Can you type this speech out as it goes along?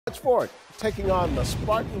Dutch Fork taking on the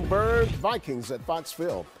Spartanburg Vikings at Fox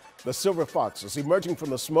Field. The Silver Foxes emerging from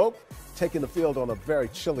the smoke, taking the field on a very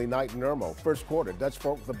chilly night in Irmo. First quarter, Dutch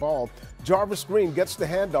Fork with the ball. Jarvis Green gets the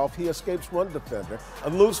handoff. He escapes one defender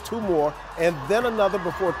and loses two more, and then another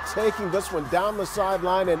before taking this one down the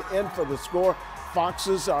sideline and in for the score.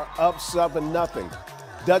 Foxes are up 7-0.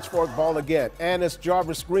 Dutch Fork ball again, and it's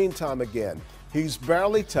Jarvis Green time again. He's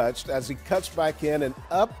barely touched as he cuts back in and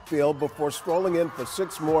upfield before strolling in for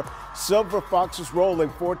 6 more. Silver Foxes rolling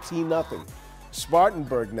 14-0.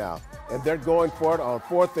 Spartanburg now, and they're going for it on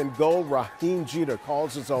 4th and goal. Raheem Jeter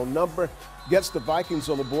calls his own number, gets the Vikings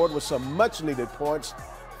on the board with some much-needed points.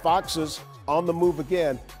 Foxes on the move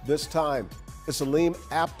again. This time, it's Aleem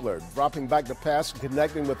Appler dropping back the pass and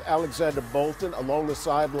connecting with Alexander Bolton along the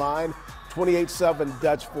sideline. 28-7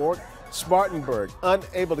 Dutch Fork. Spartanburg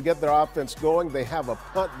unable to get their offense going. They have a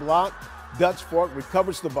punt block. Dutch Fork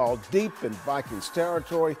recovers the ball deep in Vikings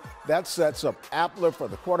territory. That sets up Appler for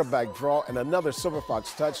the quarterback draw and another Silver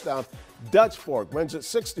Fox touchdown. Dutch Fork wins it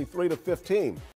 63-15.